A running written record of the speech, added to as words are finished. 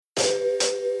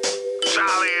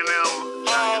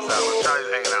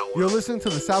You're listening to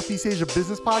the Southeast Asia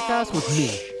Business Podcast with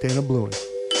me, Dana Bluen.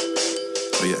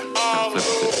 Oh yeah,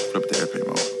 flip it to airplane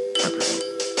mode.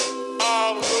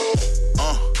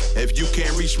 If you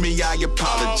can't reach me, I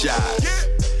apologize.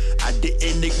 I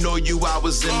didn't ignore you, I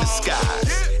was in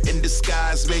disguise. In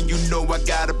disguise, man, you know I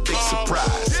got a big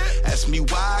surprise. Ask me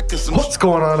why, cause What's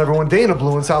going on, everyone? Dana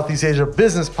Bluen, Southeast Asia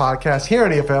Business Podcast here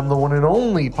on EFM, the one and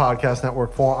only podcast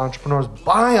network for entrepreneurs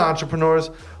by entrepreneurs.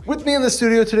 With me in the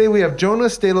studio today, we have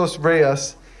Jonas de los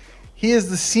Reyes. He is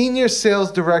the Senior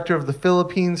Sales Director of the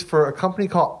Philippines for a company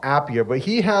called Appier, but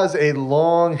he has a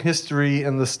long history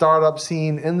in the startup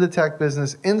scene, in the tech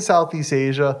business, in Southeast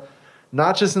Asia,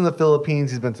 not just in the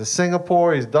Philippines. He's been to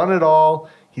Singapore. He's done it all.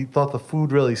 He thought the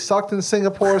food really sucked in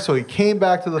Singapore, so he came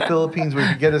back to the Philippines where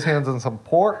he could get his hands on some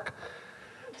pork.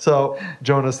 So,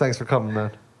 Jonas, thanks for coming,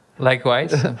 man.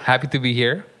 Likewise. I'm happy to be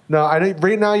here. No, I think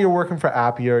right now you're working for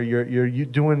Appier. You're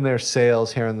doing their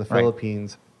sales here in the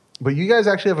Philippines. But you guys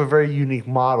actually have a very unique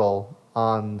model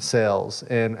on sales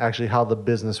and actually how the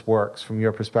business works from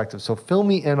your perspective. So fill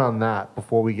me in on that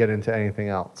before we get into anything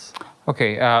else.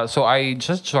 Okay, so I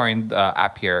just joined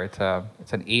Appier.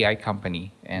 It's an AI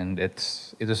company, and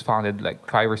it was founded like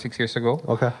 5 or 6 years ago.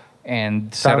 Okay.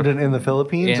 And founded in the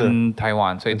Philippines? In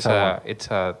Taiwan. So in it's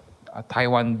Taiwan. a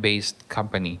Taiwan-based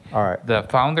company. All right. The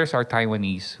founders are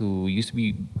Taiwanese who used to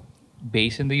be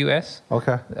based in the U.S.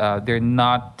 Okay. They're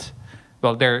not.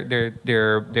 Well,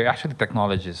 they're actually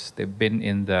technologists. They've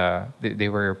been they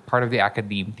were part of the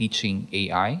academe teaching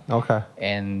AI. Okay.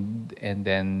 And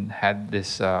then had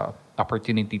this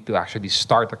opportunity to actually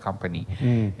start a company.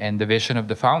 And the vision of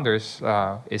the founders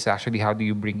is actually how do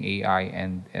you bring AI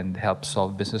and help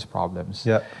solve business problems.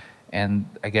 Yeah. And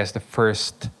I guess the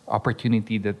first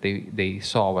opportunity that they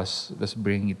saw was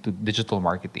bringing it to digital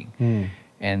marketing.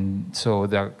 And so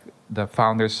the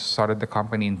founders started the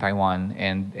company in Taiwan,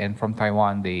 and from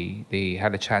Taiwan they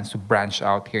had a chance to branch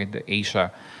out here into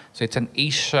Asia. So it's an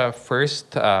Asia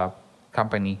first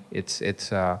company.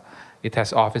 It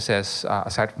has offices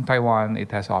aside from Taiwan.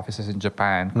 It has offices in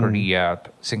Japan, Korea,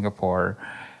 Singapore,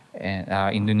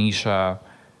 and Indonesia,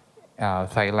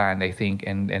 Thailand, I think,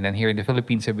 and then here in the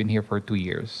Philippines. I've been here for 2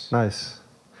 years. Nice.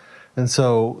 And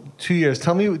so 2 years.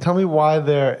 Tell me why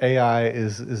their AI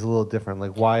is a little different.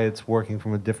 Like why it's working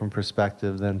from a different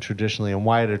perspective than traditionally, and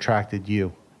why it attracted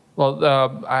you. Well,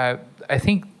 I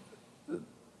think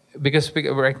because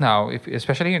right now,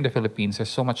 especially here in the Philippines, there's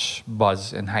so much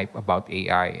buzz and hype about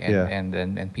AI,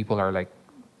 and people are like,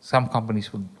 some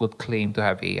companies would claim to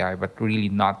have AI, but really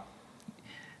not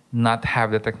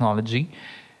have the technology.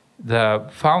 The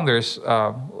founders,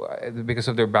 because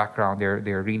of their background,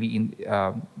 they're really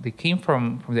they came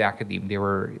from the academe. They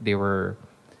were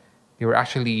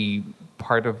actually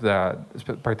part of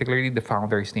particularly the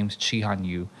founder. His name's Chi Han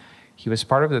Yu. He was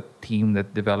part of the team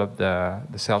that developed the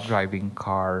self-driving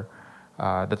car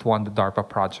that won the DARPA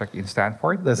project in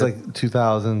Stanford. That's like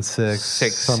 2006,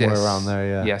 somewhere around there.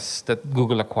 Yeah. Yes, that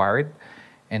Google acquired.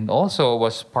 And also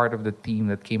was part of the team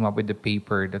that came up with the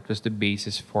paper that was the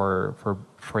basis for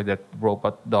that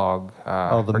robot dog.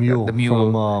 The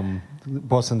mule from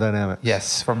Boston Dynamics.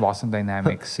 Yes, from Boston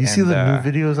Dynamics. You see the new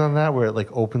videos on that where it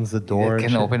like opens the door. It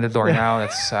can open the door now.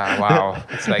 That's wow.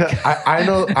 It's like I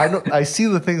know. I see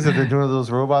the things that they're doing with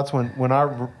those robots when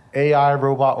our AI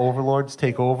robot overlords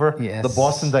take over. Yes. The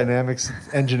Boston Dynamics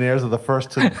engineers are the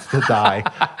first to die.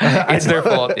 It's their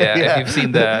fault. Yeah. If you've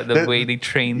seen the way they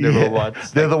train the robots,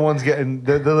 they're the ones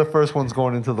they're the first ones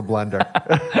going into the blender.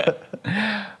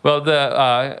 Well,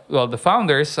 the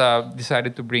founders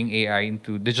decided to bring AI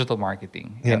into digital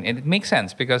marketing, and it makes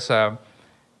sense because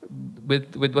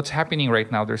with what's happening right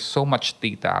now, there's so much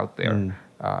data out there.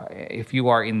 If you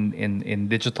are in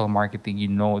digital marketing, you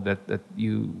know that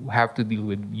you have to deal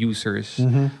with users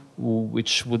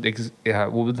which would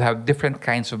have different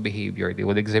kinds of behavior. They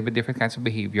would exhibit different kinds of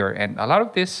behavior, and a lot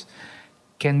of this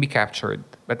can be captured,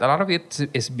 but a lot of it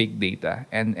is big data,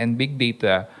 and big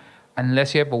data,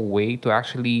 unless you have a way to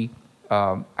actually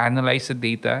analyze the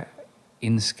data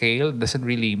in scale, doesn't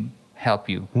really help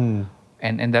you.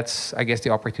 And that's, I guess,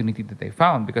 the opportunity that they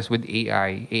found, because with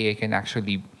AI can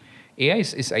actually... AI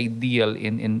is ideal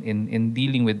in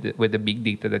dealing with the big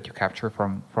data that you capture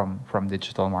from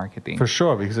digital marketing. For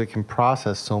sure, because it can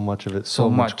process so much of it so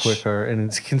much quicker, and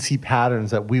it can see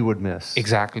patterns that we would miss.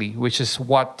 Exactly, which is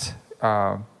what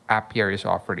Appier is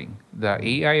offering. The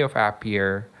AI of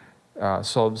Appier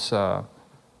solves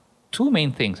two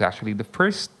main things, actually. The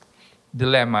first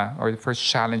dilemma or the first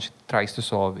challenge it tries to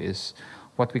solve is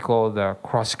what we call the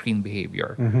cross-screen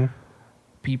behavior.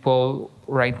 People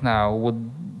right now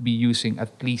would be using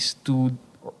at least two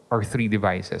or three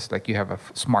devices. Like you have a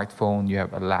smartphone, you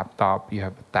have a laptop, you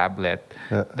have a tablet.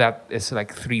 Yeah. That is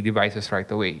like three devices right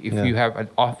away. If Yeah. you have an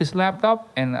office laptop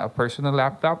and a personal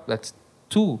laptop, that's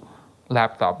two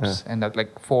laptops, and that's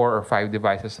like 4 or 5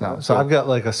 devices now. So I've got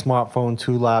like a smartphone,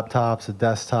 2 laptops, a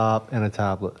desktop, and a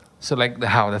tablet. So like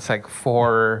that's like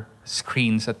 4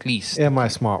 screens at least. And my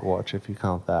smartwatch, if you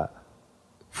count that.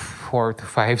 4 to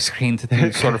 5 screens that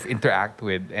you sort of interact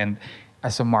with. And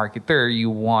as a marketer, you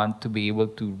want to be able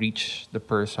to reach the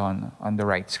person on the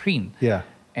right screen. Yeah.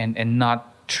 And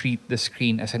not treat the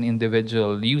screen as an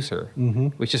individual user,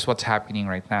 which is what's happening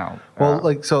right now.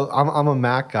 Well, so I'm a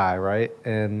Mac guy, right?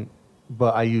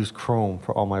 But I use Chrome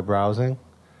for all my browsing.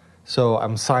 So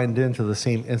I'm signed into the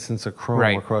same instance of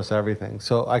Chrome across everything.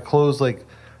 So I close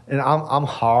and I'm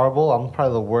horrible. I'm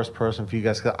probably the worst person for you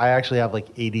guys because I actually have like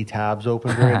 80 tabs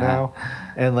open right now,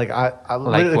 and like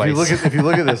if you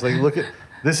look at this,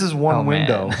 this is one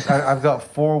window. I've got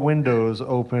 4 windows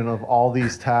open of all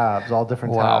these tabs, all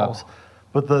different tabs.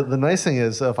 But the nice thing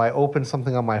is, if I open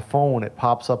something on my phone, it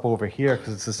pops up over here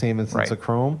because it's the same instance of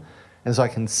Chrome, and so I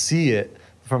can see it.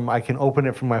 I can open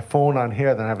it from my phone on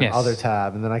here, then I have another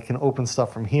tab, and then I can open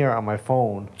stuff from here on my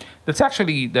phone. There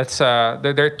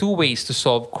are 2 ways to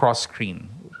solve cross-screen,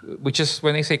 which is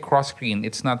when I say cross-screen,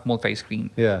 it's not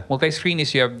multi-screen. Yeah. Multi-screen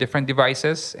is you have different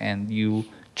devices, and you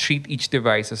treat each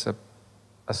device as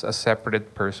a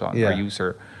separate person or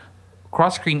user.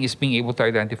 Cross-screen is being able to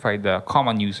identify the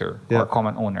common user or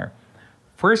common owner.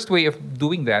 First way of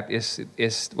doing that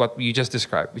is what you just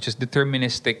described, which is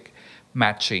deterministic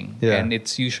matching, and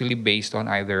it's usually based on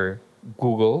either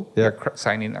Google,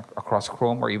 sign in across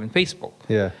Chrome, or even Facebook.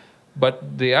 Yeah.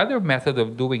 But the other method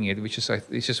of doing it, which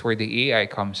is where the AI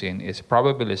comes in, is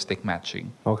probabilistic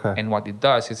matching. Okay. And what it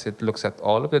does is it looks at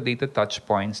all of the data touch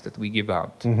points that we give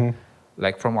out.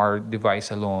 Like from our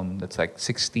device alone, that's like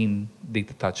 16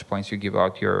 data touch points. You give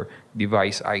out your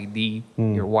device ID,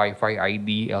 your Wi-Fi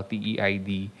ID, LTE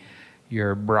ID,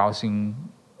 your browsing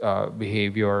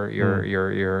behavior,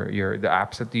 your the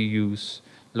apps that you use,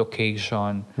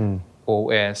 location,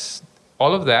 OS,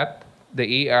 all of that.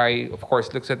 The AI, of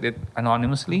course, looks at it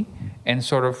anonymously and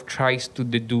sort of tries to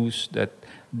deduce that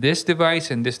this device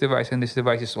and this device and this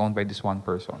device is owned by this one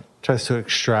person. Tries to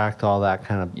extract all that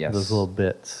kind of those little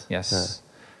bits. Yes.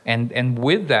 Yeah. And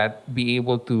with that, be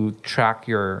able to track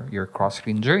your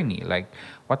cross-screen journey. Like,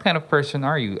 what kind of person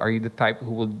are you? Are you the type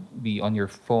who will be on your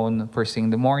phone first thing in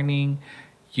the morning?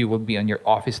 You will be on your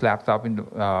office laptop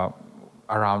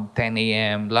around 10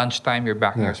 a.m. Lunchtime, you're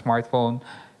back on your smartphone.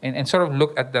 And sort of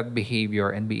look at that behavior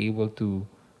and be able to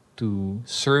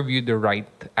serve you the right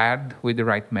ad with the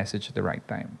right message at the right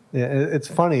time. Yeah, it's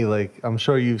funny. Like, I'm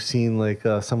sure you've seen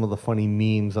some of the funny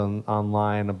memes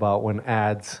online about when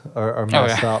ads are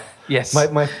messed up. Yes.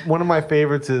 One of my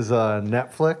favorites is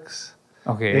Netflix.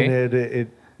 Okay.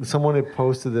 And someone had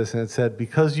posted this and it said,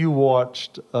 because you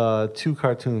watched 2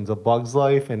 cartoons, A Bug's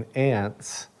Life and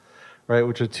Ants, right,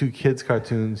 which are 2 kids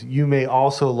cartoons, you may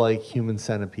also like Human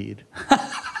Centipede.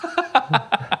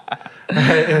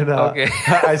 And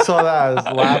I saw that, I was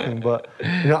laughing, but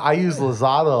I use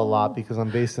Lazada a lot because I'm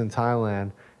based in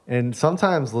Thailand, and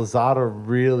sometimes Lazada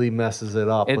really messes it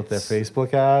up with their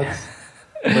Facebook ads.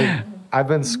 Like, I've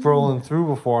been scrolling through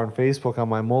before on Facebook on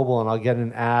my mobile, and I'll get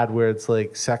an ad where it's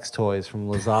like sex toys from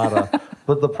Lazada.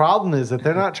 But the problem is that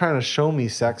they're not trying to show me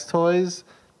sex toys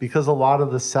because a lot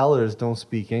of the sellers don't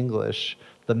speak English.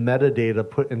 The metadata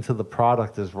put into the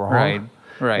product is wrong.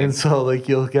 Right. And so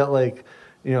you'll get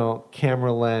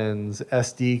camera lens,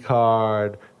 SD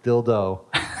card, dildo.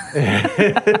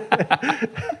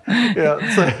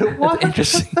 It's like, what?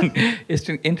 Interesting. It's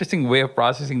an interesting way of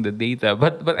processing the data,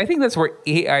 but I think that's where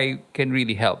AI can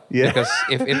really help. Yeah. Because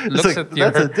if it looks at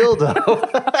that's a dildo.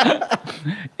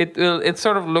 it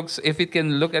sort of looks, if it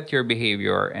can look at your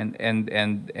behavior and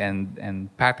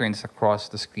patterns across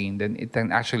the screen, then it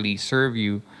can actually serve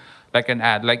you like an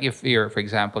ad. Like if for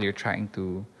example, you're trying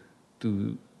to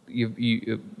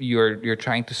you're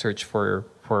trying to search for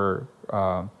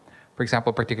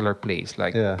example, a particular place,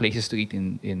 like places to eat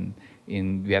in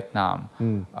Vietnam,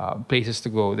 places to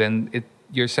go, then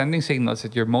you're sending signals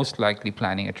that you're most likely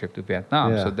planning a trip to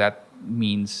Vietnam. So that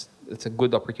means it's a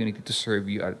good opportunity to serve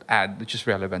you an ad which is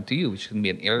relevant to you, which can be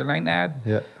an airline ad,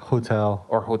 hotel,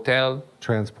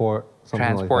 transport,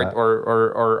 like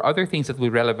or other things that will be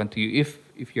relevant to you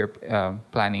if you're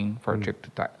planning for a trip to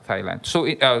Thailand. So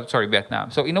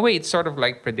Vietnam. So in a way, it's sort of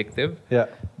like predictive,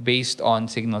 based on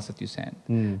signals that you send.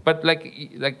 But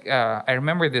I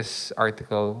remember this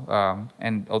article,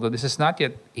 and although this is not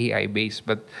yet AI based,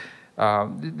 but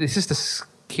this is the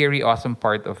scary, awesome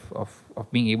part of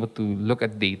being able to look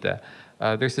at data.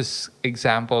 there's this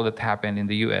example that happened in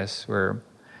the U.S. where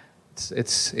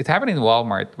it happened in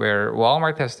Walmart, where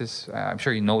Walmart has this. I'm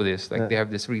sure you know this. Like they have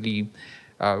this really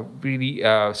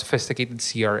sophisticated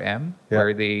CRM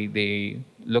where they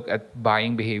look at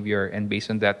buying behavior, and based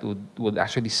on that would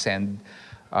actually send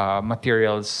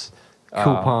materials,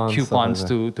 coupons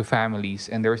to families.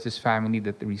 And there was this family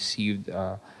that received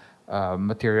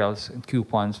materials and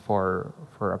coupons for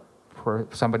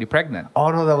somebody pregnant.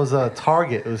 Oh no, that was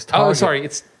Target. It was Target. Oh, sorry,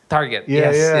 it's Target.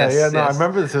 Yeah, yes. No, I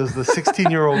remember this. It was the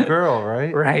 16-year-old girl,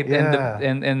 right? Right, Yeah.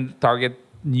 and Target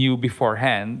knew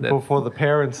beforehand that Before the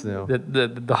parents knew. the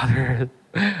daughter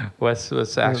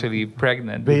was actually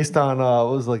pregnant Based on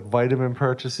what was like vitamin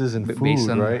purchases and food, based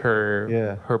on right?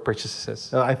 her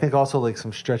purchases. I think also like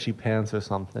some stretchy pants or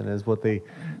something is what they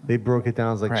broke it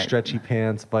down as, like Right. stretchy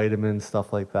pants, vitamins,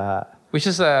 stuff like that. Which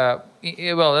is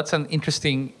that's an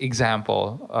interesting example,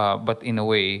 but in a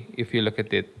way, if you look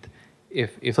at it,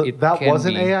 if So it that can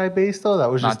wasn't be, AI based though. That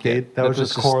was Not just yet. that was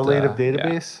just correlative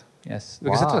database. Yes,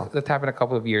 because Wow. that happened a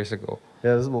couple of years ago.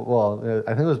 Yeah,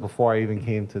 I think it was before I even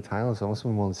came to Thailand, so it must have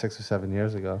been more than 6 or 7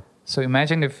 years ago. So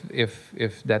imagine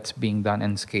if that's being done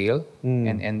in scale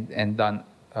and done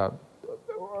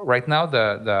right now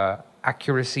the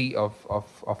accuracy of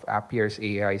Appier's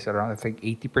AI is around, I think,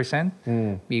 80%.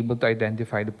 Be able to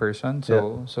identify the person.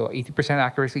 So 80%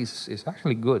 accuracy is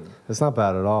actually good. It's not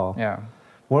bad at all. Yeah.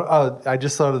 Well, I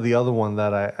just thought of the other one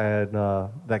that I had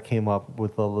that came up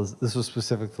with this was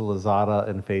specific to Lazada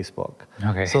and Facebook.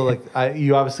 Okay. So like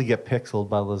you obviously get pixeled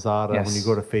by Lazada when you Yes.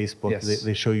 go to Facebook. Yes.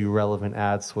 They show you relevant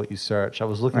ads to what you search. I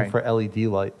was looking Right. for LED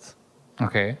lights.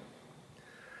 Okay.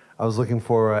 I was looking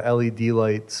for LED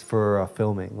lights for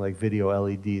filming, like video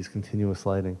LEDs, continuous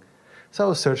lighting. So I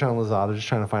was searching on Lazada, just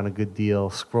trying to find a good deal,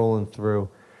 scrolling through,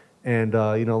 and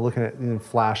looking at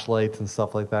flashlights and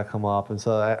stuff like that come up. And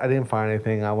so I didn't find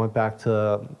anything. I went back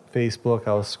to Facebook.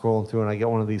 I was scrolling through, and I get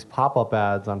one of these pop-up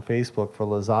ads on Facebook for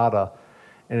Lazada,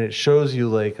 and it shows you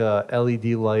like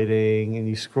LED lighting, and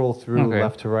you scroll through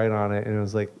left to right on it, and it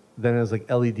was like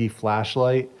LED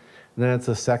flashlight, and then it's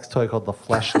a sex toy called the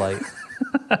Fleshlight.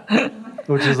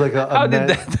 Which is like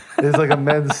it's like a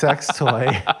men's sex toy,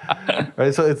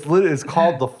 right? So it's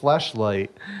called the Fleshlight,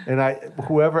 and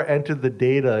whoever entered the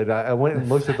data, and I went and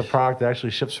looked at the product. It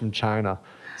actually ships from China,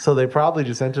 so they probably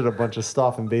just entered a bunch of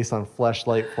stuff, and based on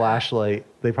flashlight,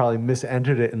 they probably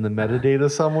misentered it in the metadata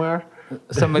somewhere.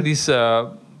 Somebody's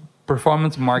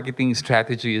performance marketing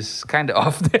strategy is kind of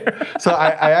off there. So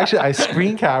I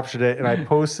screen captured it and I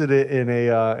posted it in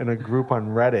a group on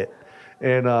Reddit.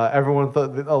 And everyone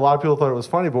thought, a lot of people thought it was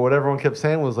funny, but what everyone kept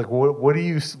saying was like, what are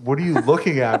you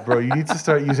looking at, bro? You need to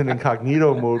start using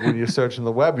incognito mode when you're searching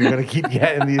the web. You're going to keep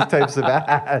getting these types of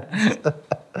ads.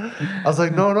 I was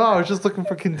like, no, I was just looking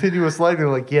for continuous lighting. They're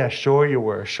like, yeah, sure you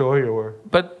were.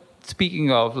 But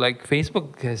speaking of, like,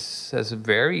 Facebook has a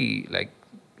very, like,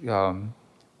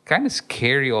 kind of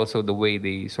scary also the way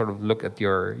they sort of look at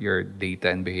your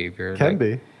data and behavior. Can like,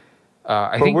 be.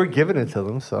 I But think we're giving it to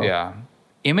them, so. yeah.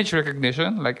 Image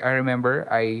recognition, like I remember,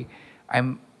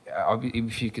 I'm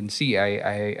if you can see,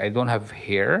 I don't have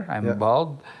hair. I'm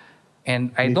bald,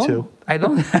 and I Me don't too. I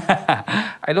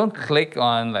don't click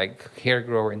on like hair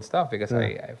grower and stuff because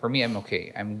for me I'm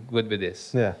okay. I'm good with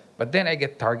this. Yeah. But then I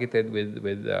get targeted with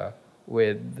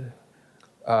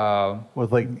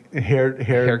like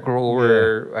hair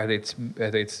grower,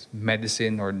 whether it's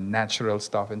medicine or natural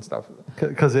stuff and stuff.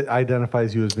 because it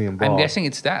identifies you as being bald. I'm guessing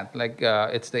it's that. Like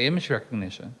it's the image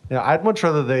recognition. Yeah, I'd much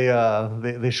rather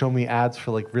they show me ads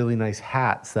for like really nice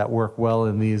hats that work well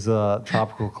in these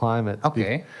tropical climates.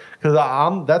 Okay.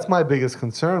 Because that's my biggest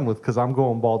concern because I'm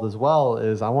going bald as well.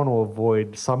 Is I want to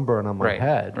avoid sunburn on my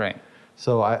head. Right.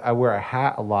 So I wear a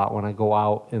hat a lot when I go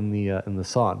out in the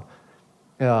sun.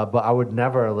 But I would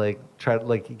never like try to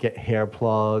like get hair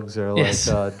plugs or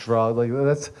like drug. Like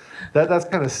that's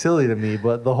kind of silly to me.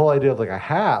 But the whole idea of like a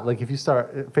hat, like if you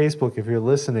start Facebook, if you're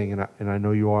listening, and I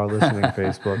know you are listening,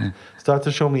 Facebook, start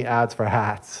to show me ads for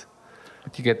hats.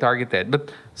 To get targeted.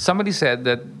 But somebody said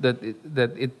that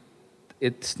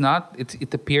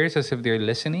it appears as if they're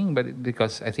listening, but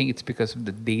I think it's because of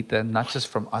the data, not just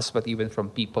from us, but even from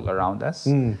people around us,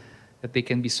 that they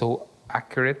can be so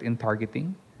accurate in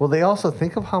targeting. Well, they also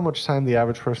think of how much time the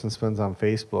average person spends on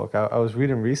Facebook. I was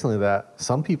reading recently that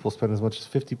some people spend as much as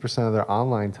 50% of their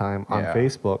online time on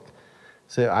Facebook.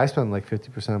 So I spend like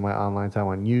 50% of my online time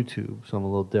on YouTube, so I'm a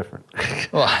little different.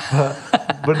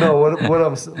 But no,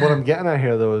 what I'm getting at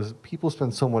here though is people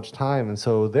spend so much time, and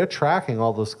so they're tracking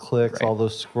all those clicks, all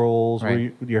those scrolls,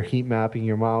 where you're heat mapping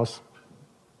your mouse.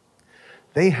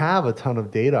 They have a ton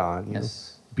of data on you,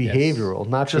 behavioral,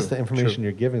 not just the information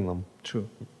you're giving them. True.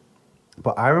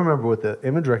 But I remember with the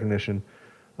image recognition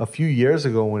a few years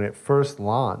ago when it first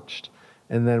launched.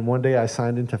 And then one day I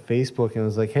signed into Facebook and it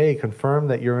was like, hey, confirm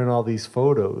that you're in all these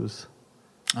photos.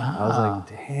 I was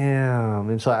like, damn.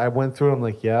 And so I went through, I'm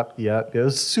like, yep. It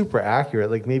was super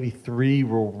accurate. Like maybe 3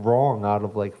 were wrong out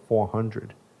of like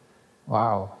 400.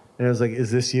 Wow. And it was like, is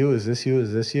this you? Is this you?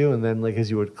 Is this you? And then like as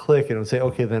you would click, it would say,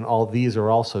 okay, then all these are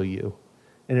also you.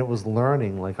 And it was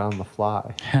learning like on the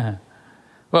fly.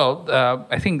 Well,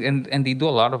 I think, and they do a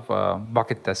lot of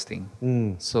bucket testing.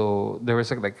 So there was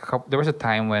there was a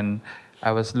time when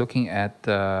I was looking at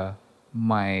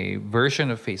my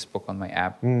version of Facebook on my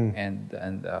app and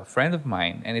a friend of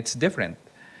mine, and it's different.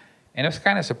 And I was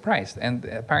kind of surprised. And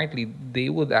apparently they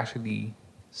would actually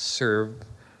serve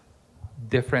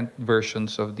different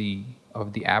versions of the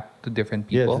app to different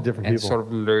people, to different and people. sort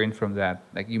of learn from that.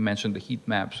 Like you mentioned the heat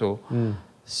map,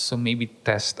 so maybe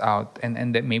test out,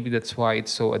 and that maybe that's why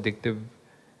it's so addicting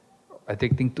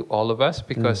to all of us,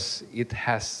 because it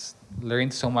has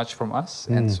learned so much from us,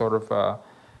 and sort of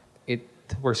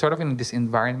we're sort of in this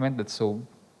environment that's so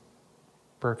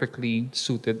perfectly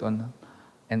suited on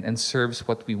and serves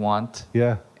what we want.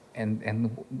 Yeah.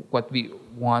 And what we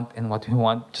want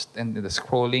just, and the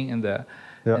scrolling and the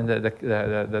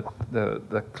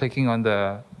clicking on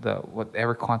the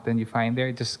whatever content you find there,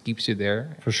 it just keeps you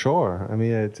there. For sure. I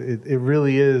mean, it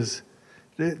really is.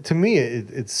 To me,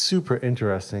 it's super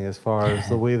interesting as far as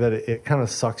the way that it kind of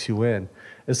sucks you in.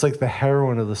 It's like the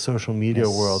heroin of the social media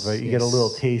world, right? You get a little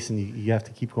taste and you have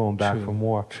to keep going back for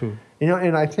more. True. You know,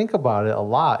 and I think about it a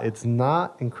lot. It's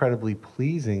not incredibly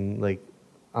pleasing, like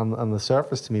on the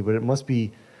surface to me, but it must be,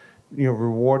 you know,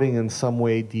 rewarding in some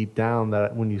way deep down,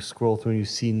 that when you scroll through and you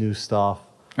see new stuff.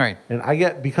 Right. And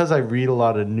because I read a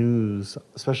lot of news,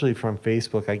 especially from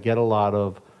Facebook, I get a lot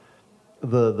of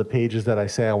the pages that I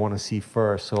say I want to see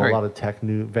first. So a lot of tech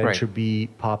news, Venture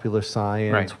Beat, Popular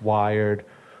Science, Wired,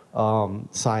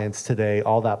 Science Today,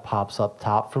 all that pops up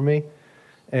top for me.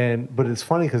 But it's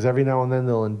funny because every now and then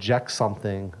they'll inject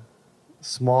something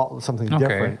small, something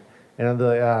different. And I'm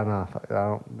like, no, I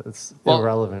don't, it's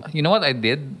irrelevant. You know what I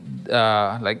did?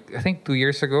 Like, I think 2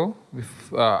 years ago,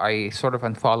 I sort of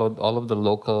unfollowed all of the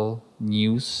local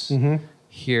news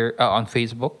here on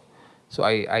Facebook. So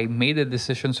I made a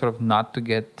decision sort of not to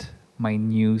get my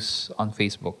news on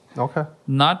Facebook. Okay.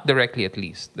 Not directly, at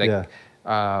least. Like,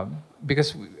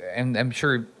 because, and I'm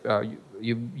sure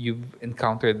you've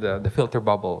encountered the filter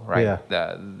bubble, right? Yeah.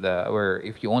 The where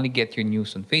if you only get your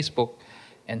news on Facebook,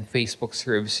 and Facebook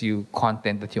serves you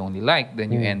content that you only like,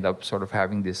 then you end up sort of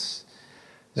having this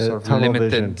sort of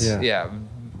limited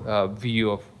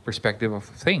view of perspective of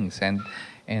things, and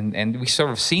we sort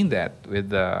of seen that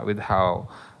with how,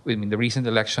 I mean, the recent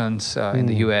elections in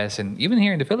the U.S. and even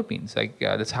here in the Philippines. Like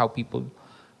that's how people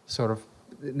sort of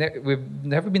we've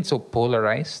never been so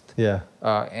polarized. Yeah.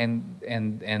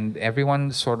 And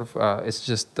everyone sort of is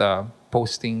just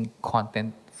posting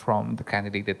content from the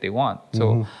candidate that they want.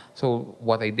 So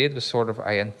what I did was sort of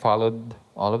I unfollowed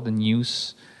all of the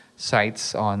news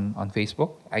sites on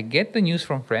Facebook. I get the news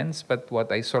from friends, but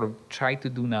what I sort of try to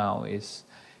do now is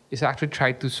actually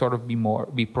try to sort of be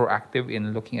proactive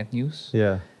in looking at news.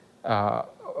 Yeah.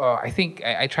 I think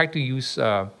I try to use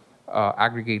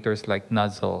aggregators like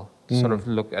Nuzzle to sort of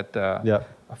look at a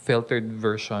filtered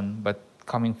version, but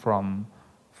coming from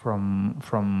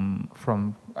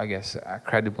I guess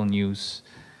credible news.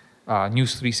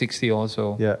 News 360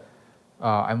 also. Yeah.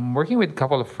 I'm working with a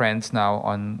couple of friends now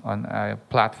on a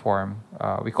platform.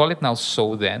 We call it now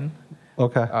So Then.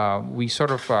 Okay. We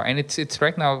sort of and it's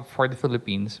right now for the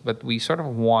Philippines, but we sort of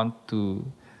want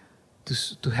to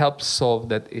help solve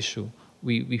that issue.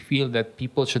 We feel that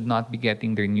people should not be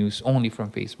getting their news only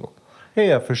from Facebook.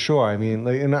 Yeah, for sure. I mean,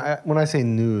 like, when I say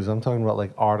news, I'm talking about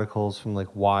like articles from like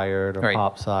Wired or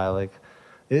PopSci. Like,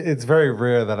 it's very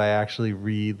rare that I actually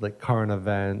read like current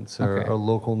events or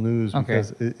local news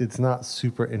because it's not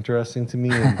super interesting to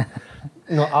me. And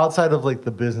you know, outside of like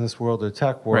the business world or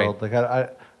tech world, like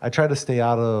I try to stay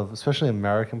out of, especially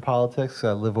American politics. 'Cause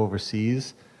I live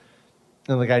overseas,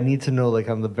 and like I need to know like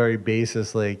on the very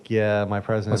basis, like my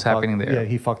president. What's happening there? Yeah,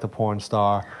 he fucked a porn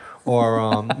star,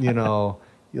 or you know,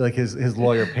 like his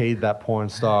lawyer paid that porn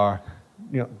star,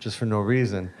 you know, just for no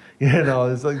reason. You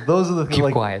know, it's like those are the things. Keep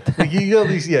like, quiet. Like you at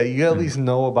least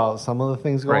know about some of the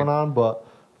things going on, but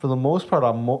for the most part,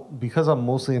 because I'm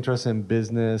mostly interested in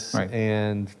business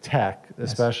and tech,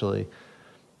 especially.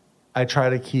 I try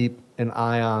to keep an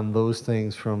eye on those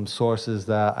things from sources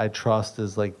that I trust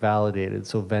is like validated.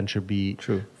 So VentureBeat,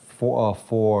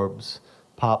 Forbes,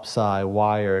 PopSci,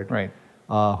 Wired. Right.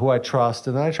 who I trust,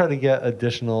 and then I try to get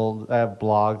additional. I have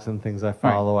blogs and things I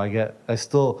follow. Right.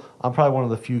 I'm probably one of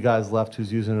the few guys left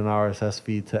who's using an RSS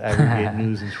feed to aggregate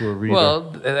news into a reader.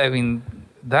 Well, I mean,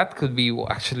 that could be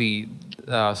actually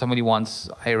somebody once.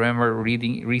 I remember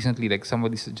reading recently, like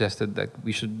somebody suggested that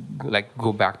we should like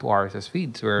go back to RSS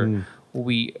feeds where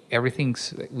we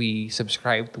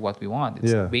subscribe to what we want.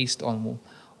 It's based on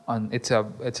it's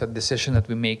a decision that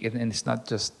we make, and it's not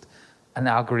just an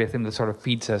algorithm that sort of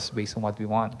feeds us based on what we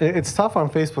want. It's tough on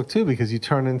Facebook too because you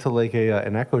turn into like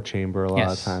an echo chamber a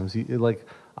lot of times.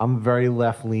 I'm very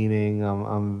left leaning.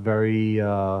 I'm very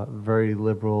very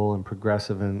liberal and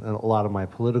progressive in a lot of my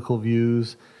political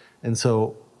views, and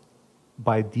so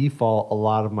by default, a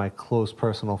lot of my close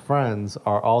personal friends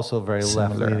are also very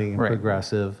left leaning and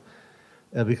progressive.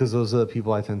 Because those are the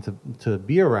people I tend to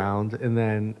be around. And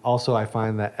then also I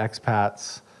find that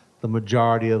expats, the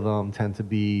majority of them tend to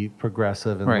be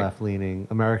progressive and left-leaning,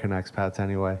 American expats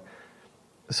anyway.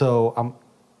 So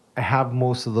I have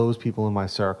most of those people in my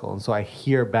circle. And so I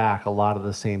hear back a lot of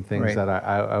the same things that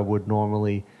I would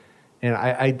normally. And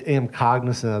I am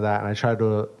cognizant of that, and I try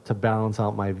to balance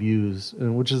out my views,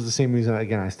 and which is the same reason,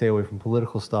 again, I stay away from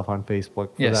political stuff on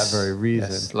Facebook for that very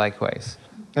reason. Yes, likewise.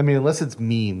 I mean, unless it's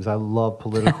memes. I love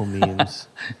political memes.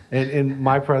 And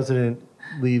my president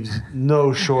leaves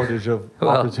no shortage of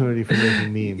opportunity for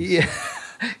making memes. Yeah.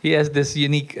 He has this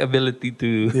unique ability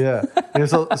to... Yeah.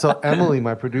 So Emily,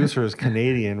 my producer, is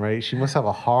Canadian, right? She must have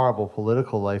a horrible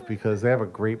political life because they have a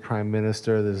great prime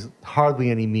minister. There's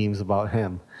hardly any memes about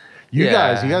him. You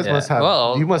guys must have.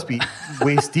 Well, you must be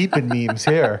waist deep in memes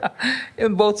here.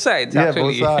 In both sides,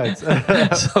 actually. Yeah, both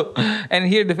sides. And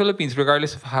here in the Philippines,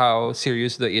 regardless of how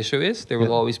serious the issue is, there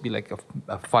will always be like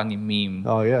a funny meme.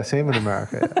 Oh yeah, same in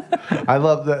America. Yeah. I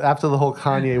love that after the whole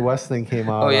Kanye West thing came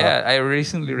out. Oh yeah, I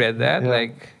recently read that. Yeah.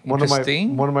 Like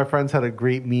interesting. One of my friends had a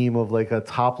great meme of like a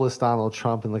topless Donald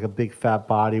Trump and like a big fat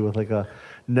body with like a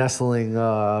nestling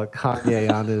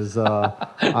Kanye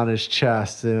on his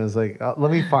chest, and it was like,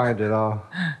 let me find it.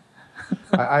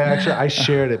 I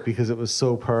shared it because it was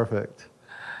so perfect.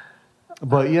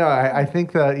 But yeah, I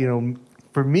think that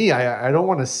for me, I don't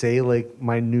want to say like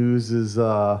my news is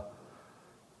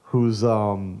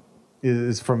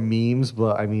is from memes,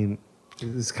 but I mean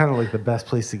it's kind of like the best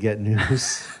place to get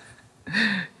news.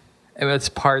 And it's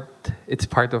part of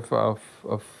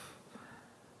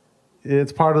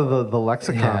It's part of the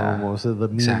lexicon almost, of the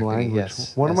meme language.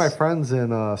 Yes, One of my friends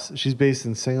she's based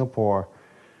in Singapore,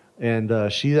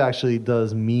 and she actually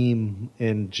does meme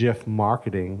and GIF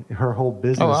marketing. Her whole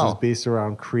business is based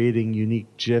around creating unique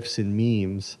GIFs and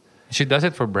memes. She does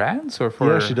it for brands or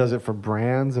for... Yeah, she does it for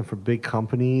brands and for big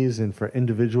companies and for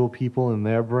individual people and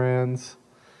their brands.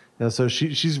 And so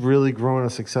she's really growing a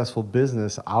successful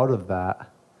business out of that.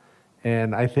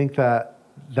 And I think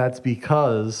that's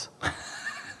because...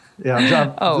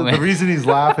 Yeah, the reason he's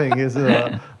laughing is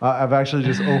I've actually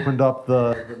just opened up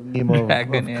the meme of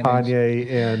Kanye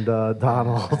and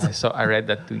Donald. So I read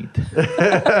that tweet.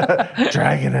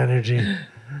 Dragon energy.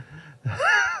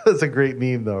 That's a great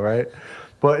meme, though, right?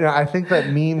 But I think that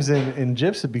memes and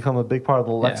GIFs have become a big part of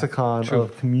the lexicon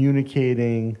of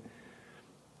communicating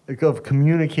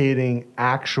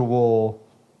actual,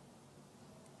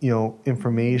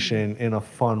 information in a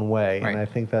fun way, and I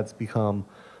think that's become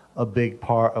a big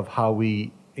part of how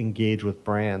we engage with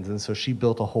brands. And so she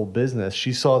built a whole business.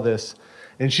 She saw this,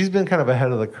 and she's been kind of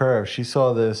ahead of the curve. She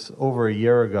saw this over a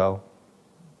year ago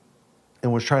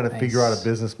and was trying to figure out a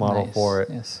business model for it.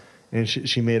 Yes. And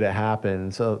she made it happen.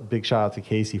 And so big shout out to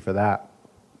Casey for that.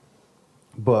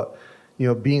 But,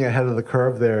 being ahead of the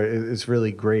curve there is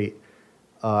really great.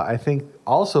 I think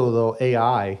also, though,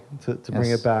 AI, to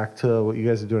bring it back to what you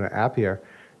guys are doing at Appier,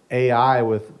 AI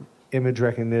with image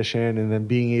recognition and then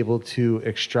being able to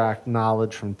extract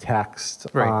knowledge from text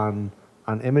on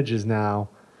images now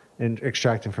and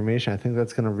extract information. I think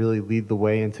that's going to really lead the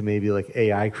way into maybe like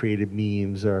AI created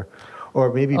memes or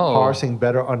maybe parsing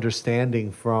better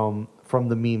understanding from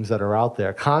the memes that are out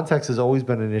there. Context has always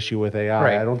been an issue with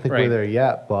AI. I don't think we're there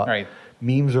yet, but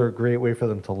memes are a great way for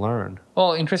them to learn.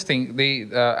 Well, interesting. They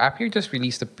Appier just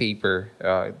released a paper.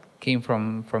 It came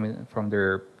from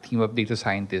their team of data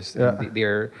scientists. Yeah. And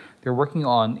they're working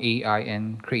on AI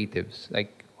and creatives.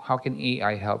 Like, how can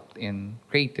AI help in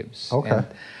creatives? Okay.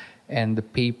 And the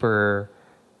paper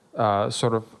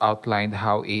sort of outlined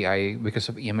how AI, because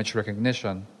of image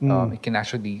recognition, it can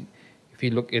actually,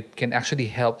 it can actually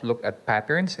help look at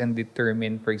patterns and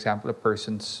determine, for example, a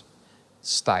person's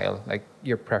style, like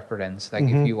your preference. Like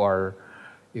if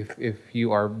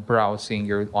you are browsing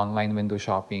your online window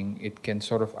shopping, it can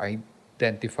sort of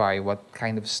identify what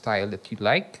kind of style that you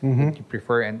like, that you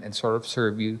prefer, and sort of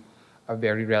serve you a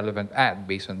very relevant ad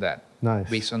based on that. Nice.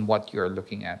 Based on what you're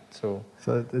looking at. So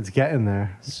it's getting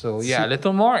there. So yeah, a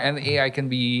little more, and AI can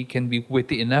be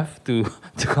witty enough to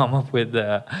come up with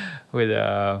a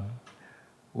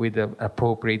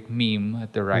appropriate meme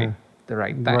at the right time. The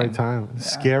right time. Yeah.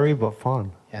 Scary but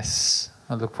fun. Yes,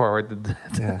 I look forward to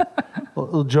that. Yeah.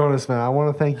 Well, Jonas, man, I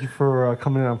want to thank you for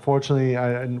coming in. Unfortunately,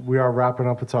 we are wrapping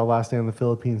up. It's our last day in the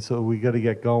Philippines, so we got to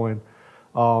get going.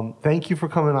 Thank you for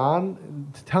coming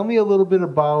on. Tell me a little bit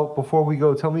about, before we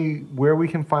go, tell me where we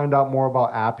can find out more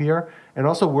about Appier, and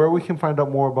also where we can find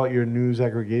out more about your news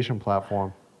aggregation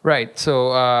platform. Right.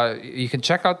 So you can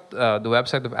check out the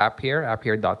website of Appier,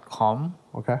 appier.com.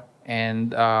 Okay.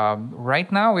 And right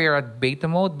now we are at beta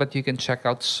mode, but you can check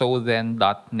out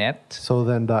sothen.net.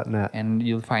 Sothen.net. And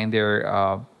you'll find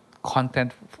their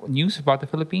content news about the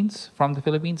Philippines, from the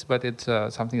Philippines, but it's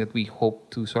something that we hope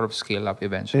to sort of scale up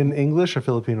eventually. In English or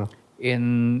Filipino?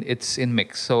 It's in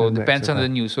mix, so it depends on the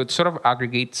news. So it sort of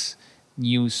aggregates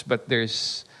news, but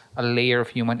there's a layer of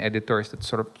human editors that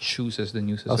sort of chooses the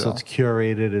news as well. So it's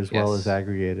curated as well as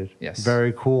aggregated. Yes.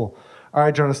 Very cool. All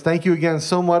right, Jonas, thank you again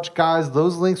so much. Guys,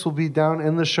 those links will be down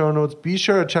in the show notes. Be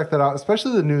sure to check that out,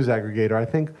 especially the news aggregator. I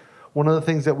think one of the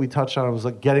things that we touched on was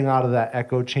like getting out of that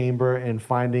echo chamber and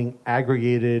finding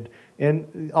aggregated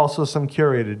and also some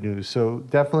curated news. So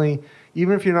definitely,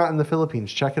 even if you're not in the Philippines,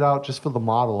 check it out just for the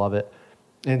model of it.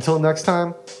 Until next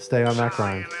time, stay on that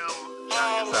grind.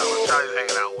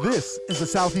 This is the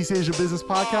Southeast Asia Business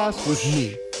Podcast with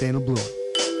me, Dana Bloom.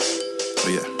 Oh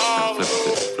yeah,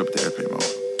 flip it to airplane mode.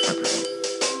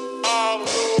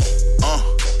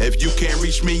 If you can't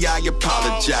reach me, I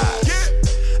apologize.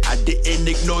 I didn't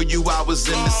ignore you, I was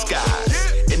in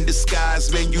disguise. In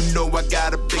disguise, man, you know I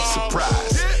got a big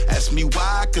surprise. Ask me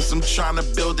why, cause I'm trying to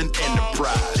build an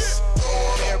enterprise.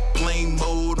 Airplane mode.